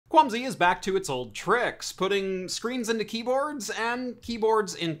Kwumsy is back to its old tricks, putting screens into keyboards and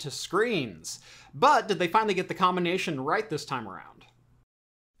keyboards into screens. But did they finally get the combination right this time around?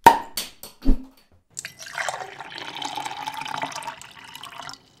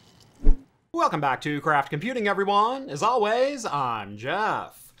 Welcome back to Craft Computing, everyone. As always, I'm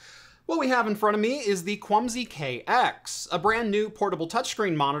Jeff. What we have in front of me is the Kwumsy KX, a brand new portable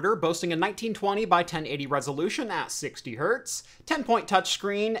touchscreen monitor boasting a 1920 by 1080 resolution at 60 Hz, 10-point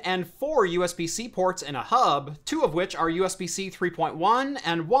touchscreen, and 4 USB-C ports in a hub, 2 of which are USB-C 3.1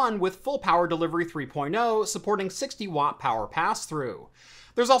 and 1 with full power delivery 3.0 supporting 60-watt power pass-through.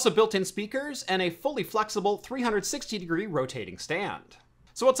 There's also built-in speakers and a fully flexible 360-degree rotating stand.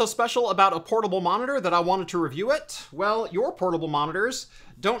 So what's so special about a portable monitor that I wanted to review it? Well, your portable monitors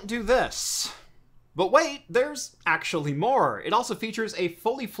don't do this. But wait, there's actually more. It also features a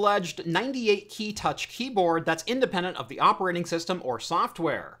fully fledged 98-key touch keyboard that's independent of the operating system or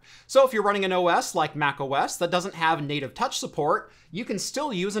software. So if you're running an OS like macOS that doesn't have native touch support, you can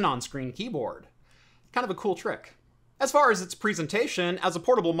still use an on-screen keyboard. Kind of a cool trick. As far as its presentation, as a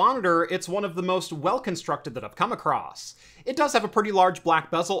portable monitor, it's one of the most well-constructed that I've come across. It does have a pretty large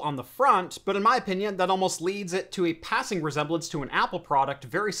black bezel on the front, but in my opinion, that almost leads it to a passing resemblance to an Apple product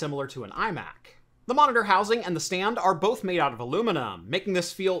very similar to an iMac. The monitor housing and the stand are both made out of aluminum, making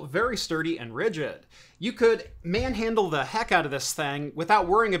this feel very sturdy and rigid. You could manhandle the heck out of this thing without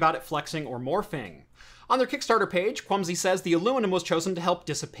worrying about it flexing or morphing. On their Kickstarter page, Kwumsy says the aluminum was chosen to help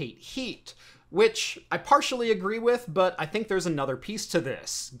dissipate heat, which I partially agree with, but I think there's another piece to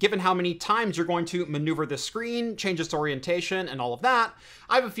this. Given how many times you're going to maneuver this screen, change its orientation, and all of that,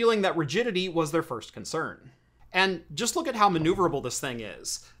 I have a feeling that rigidity was their first concern. And just look at how maneuverable this thing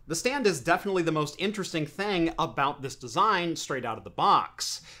is. The stand is definitely the most interesting thing about this design straight out of the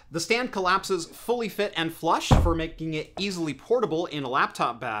box. The stand collapses fully fit and flush for making it easily portable in a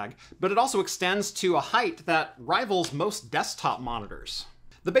laptop bag, but it also extends to a height that rivals most desktop monitors.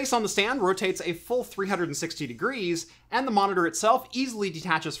 The base on the stand rotates a full 360 degrees, and the monitor itself easily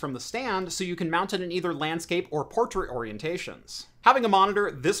detaches from the stand so you can mount it in either landscape or portrait orientations. Having a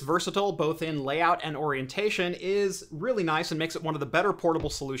monitor this versatile both in layout and orientation is really nice and makes it one of the better portable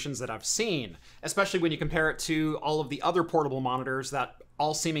solutions that I've seen, especially when you compare it to all of the other portable monitors that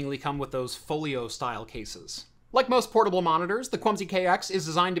all seemingly come with those folio-style cases. Like most portable monitors, the Kwumsy KX is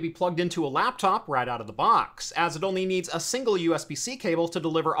designed to be plugged into a laptop right out of the box, as it only needs a single USB-C cable to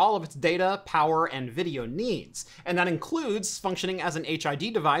deliver all of its data, power, and video needs, and that includes functioning as an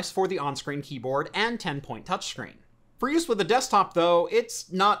HID device for the on-screen keyboard and 10-point touchscreen. For use with a desktop, though,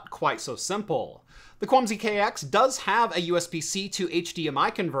 it's not quite so simple. The Kwumsy KX does have a USB-C to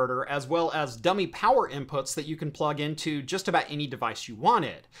HDMI converter, as well as dummy power inputs that you can plug into just about any device you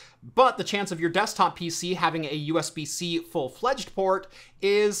wanted. But the chance of your desktop PC having a USB-C full-fledged port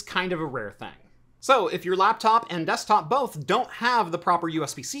is kind of a rare thing. So if your laptop and desktop both don't have the proper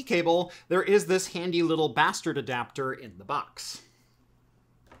USB-C cable, there is this handy little bastard adapter in the box.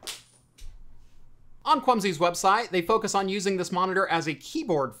 On Kwumsy's website, they focus on using this monitor as a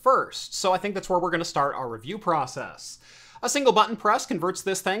keyboard first, so I think that's where we're going to start our review process. A single button press converts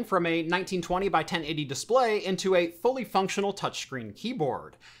this thing from a 1920 by 1080 display into a fully functional touchscreen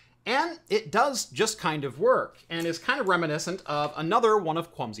keyboard. And it does just kind of work, and is kind of reminiscent of another one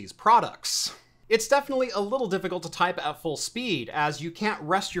of Kwumsy's products. It's definitely a little difficult to type at full speed, as you can't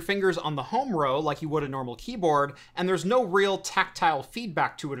rest your fingers on the home row like you would a normal keyboard, and there's no real tactile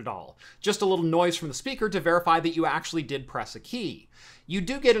feedback to it at all. Just a little noise from the speaker to verify that you actually did press a key. You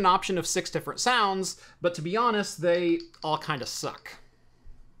do get an option of 6 different sounds, but to be honest, they all kind of suck.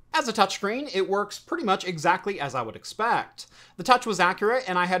 As a touchscreen, it works pretty much exactly as I would expect. The touch was accurate,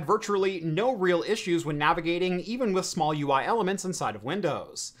 and I had virtually no real issues when navigating, even with small UI elements inside of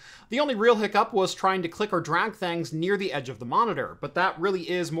Windows. The only real hiccup was trying to click or drag things near the edge of the monitor, but that really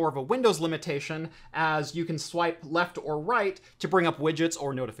is more of a Windows limitation, as you can swipe left or right to bring up widgets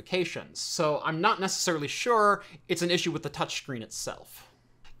or notifications, so I'm not necessarily sure it's an issue with the touchscreen itself.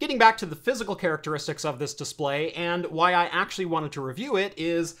 Getting back to the physical characteristics of this display, and why I actually wanted to review it,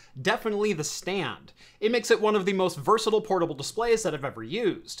 is definitely the stand. It makes it one of the most versatile portable displays that I've ever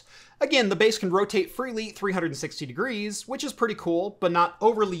used. Again, the base can rotate freely 360 degrees, which is pretty cool, but not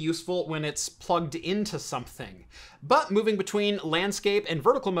overly useful when it's plugged into something. But moving between landscape and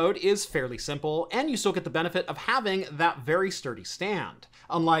vertical mode is fairly simple, and you still get the benefit of having that very sturdy stand.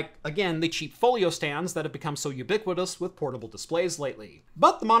 unlike, again, the cheap folio stands that have become so ubiquitous with portable displays lately.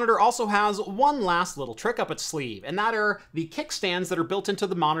 But the monitor also has one last little trick up its sleeve, and that are the kickstands that are built into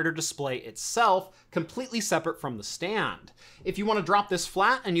the monitor display itself, completely separate from the stand. If you want to drop this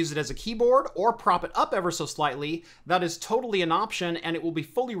flat and use it as a keyboard, or prop it up ever so slightly, that is totally an option, and it will be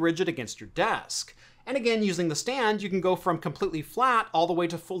fully rigid against your desk. And again, using the stand, you can go from completely flat all the way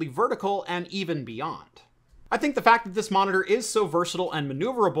to fully vertical and even beyond. I think the fact that this monitor is so versatile and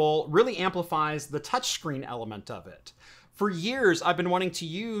maneuverable really amplifies the touchscreen element of it. For years, I've been wanting to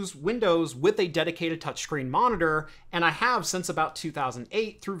use Windows with a dedicated touchscreen monitor, and I have since about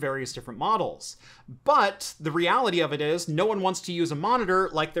 2008 through various different models. But the reality of it is, no one wants to use a monitor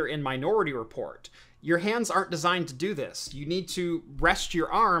like they're in Minority Report. Your hands aren't designed to do this. You need to rest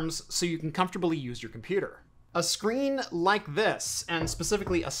your arms so you can comfortably use your computer. A screen like this, and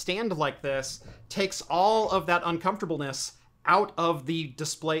specifically a stand like this, takes all of that uncomfortableness out of the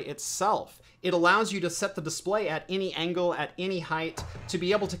display itself. It allows you to set the display at any angle, at any height, to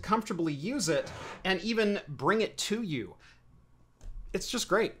be able to comfortably use it, and even bring it to you. It's just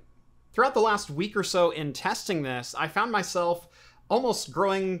great. Throughout the last week or so in testing this, I found myself almost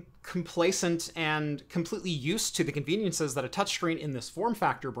growing complacent and completely used to the conveniences that a touchscreen in this form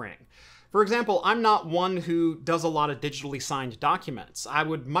factor bring. For example, I'm not one who does a lot of digitally signed documents. I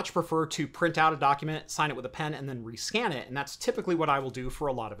would much prefer to print out a document, sign it with a pen, and then rescan it, and that's typically what I will do for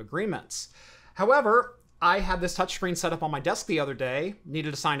a lot of agreements. However, I had this touchscreen set up on my desk the other day,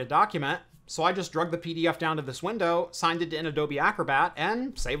 needed to sign a document, so I just drug the PDF down to this window, signed it in Adobe Acrobat,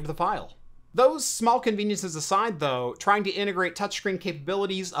 and saved the file. Those small conveniences aside though, trying to integrate touchscreen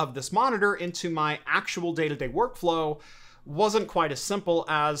capabilities of this monitor into my actual day-to-day workflow wasn't quite as simple,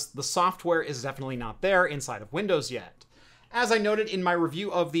 as the software is definitely not there inside of Windows yet. As I noted in my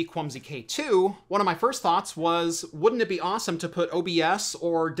review of the Kwumsy K2, one of my first thoughts was, wouldn't it be awesome to put OBS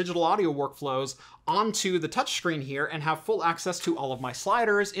or digital audio workflows onto the touchscreen here and have full access to all of my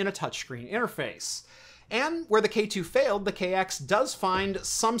sliders in a touchscreen interface? And where the K2 failed, the KX does find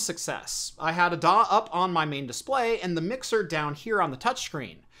some success. I had a DAW up on my main display and the mixer down here on the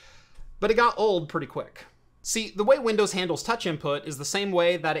touchscreen, but it got old pretty quick. See, the way Windows handles touch input is the same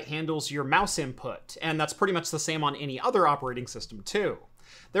way that it handles your mouse input, and that's pretty much the same on any other operating system too.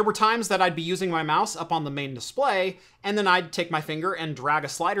 There were times that I'd be using my mouse up on the main display, and then I'd take my finger and drag a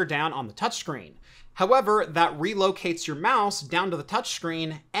slider down on the touchscreen. However, that relocates your mouse down to the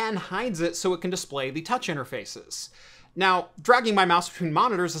touchscreen and hides it so it can display the touch interfaces. Now, dragging my mouse between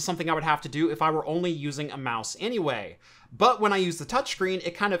monitors is something I would have to do if I were only using a mouse anyway. But when I use the touchscreen,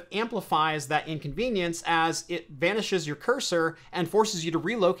 it kind of amplifies that inconvenience as it vanishes your cursor and forces you to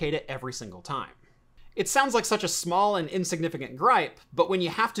relocate it every single time. It sounds like such a small and insignificant gripe, but when you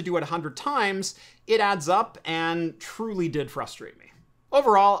have to do it 100 times, it adds up and truly did frustrate me.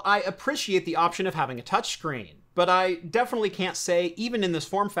 Overall, I appreciate the option of having a touchscreen, but I definitely can't say, even in this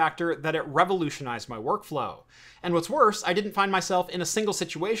form factor, that it revolutionized my workflow. And what's worse, I didn't find myself in a single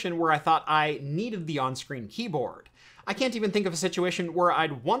situation where I thought I needed the on-screen keyboard. I can't even think of a situation where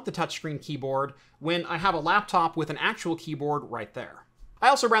I'd want the touchscreen keyboard when I have a laptop with an actual keyboard right there. I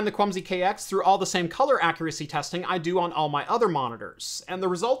also ran the Kwumsy KX through all the same color accuracy testing I do on all my other monitors, and the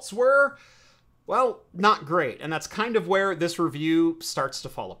results were, well, not great, and that's kind of where this review starts to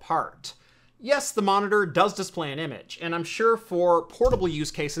fall apart. Yes, the monitor does display an image, and I'm sure for portable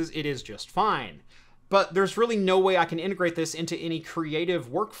use cases it is just fine. But there's really no way I can integrate this into any creative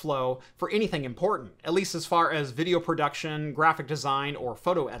workflow for anything important, at least as far as video production, graphic design, or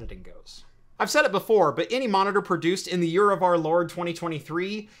photo editing goes. I've said it before, but any monitor produced in the year of our Lord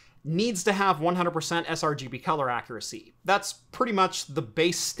 2023 needs to have 100% sRGB color accuracy. That's pretty much the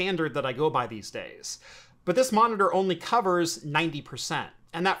base standard that I go by these days. But this monitor only covers 90%,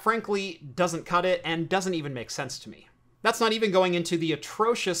 and that frankly doesn't cut it and doesn't even make sense to me. That's not even going into the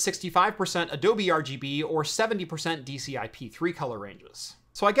atrocious 65% Adobe RGB or 70% DCI-P3 color ranges.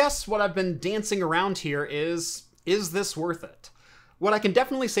 So I guess what I've been dancing around here is this worth it? What I can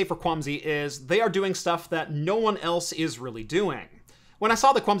definitely say for Kwumsy is they are doing stuff that no one else is really doing. When I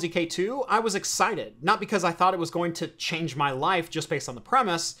saw the Kwumsy K2, I was excited, not because I thought it was going to change my life just based on the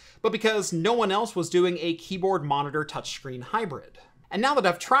premise, but because no one else was doing a keyboard monitor touchscreen hybrid. And now that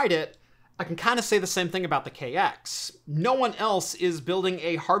I've tried it, I can kind of say the same thing about the KX. No one else is building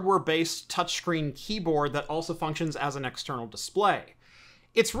a hardware-based touchscreen keyboard that also functions as an external display.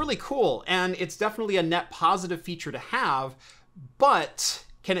 It's really cool, and it's definitely a net positive feature to have, but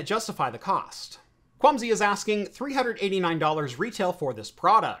can it justify the cost? Kwumsy is asking $389 retail for this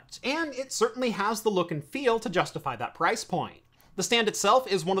product, and it certainly has the look and feel to justify that price point. The stand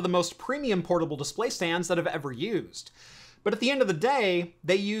itself is one of the most premium portable display stands that I've ever used. But at the end of the day,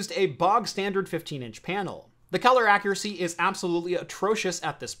 they used a bog standard 15-inch panel. The color accuracy is absolutely atrocious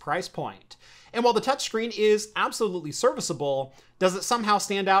at this price point. And while the touchscreen is absolutely serviceable, does it somehow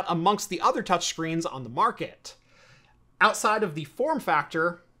stand out amongst the other touchscreens on the market? Outside of the form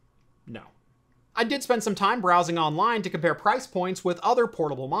factor, no. I did spend some time browsing online to compare price points with other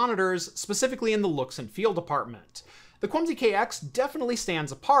portable monitors, specifically in the looks and feel department. The Kwumsy KX definitely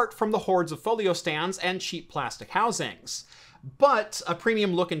stands apart from the hordes of folio stands and cheap plastic housings. But a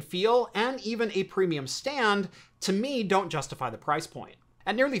premium look and feel, and even a premium stand, to me don't justify the price point.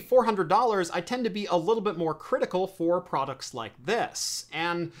 At nearly $400, I tend to be a little bit more critical for products like this,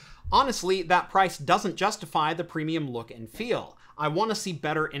 and honestly, that price doesn't justify the premium look and feel. I want to see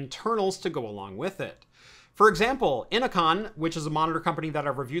better internals to go along with it. For example, Inacon, which is a monitor company that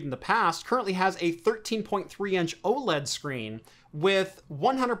I've reviewed in the past, currently has a 13.3-inch OLED screen with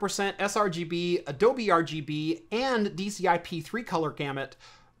 100% sRGB, Adobe RGB, and DCI-P3 color gamut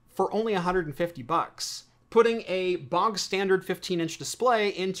for only $150. Putting a bog standard 15-inch display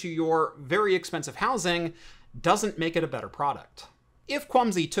into your very expensive housing doesn't make it a better product. If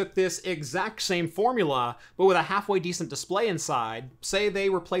Kwumsy took this exact same formula, but with a halfway decent display inside, say they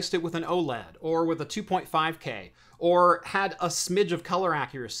replaced it with an OLED, or with a 2.5K, or had a smidge of color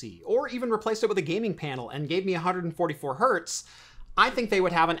accuracy, or even replaced it with a gaming panel and gave me 144 Hz, I think they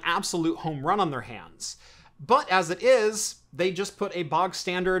would have an absolute home run on their hands. But as it is, they just put a bog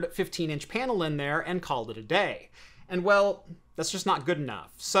standard 15-inch panel in there and called it a day. And well, that's just not good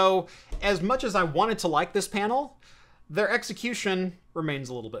enough. So as much as I wanted to like this panel, their execution remains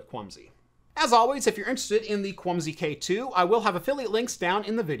a little bit clumsy. As always, if you're interested in the Kwumsy K2, I will have affiliate links down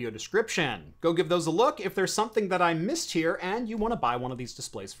in the video description. Go give those a look if there's something that I missed here and you want to buy one of these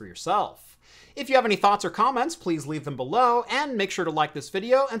displays for yourself. If you have any thoughts or comments, please leave them below, and make sure to like this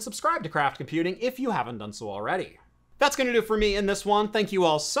video and subscribe to Craft Computing if you haven't done so already. That's going to do it for me in this one. Thank you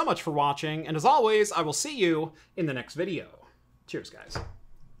all so much for watching, and as always, I will see you in the next video. Cheers, guys.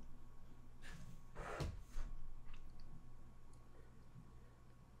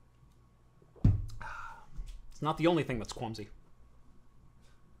 It's not the only thing that's clumsy.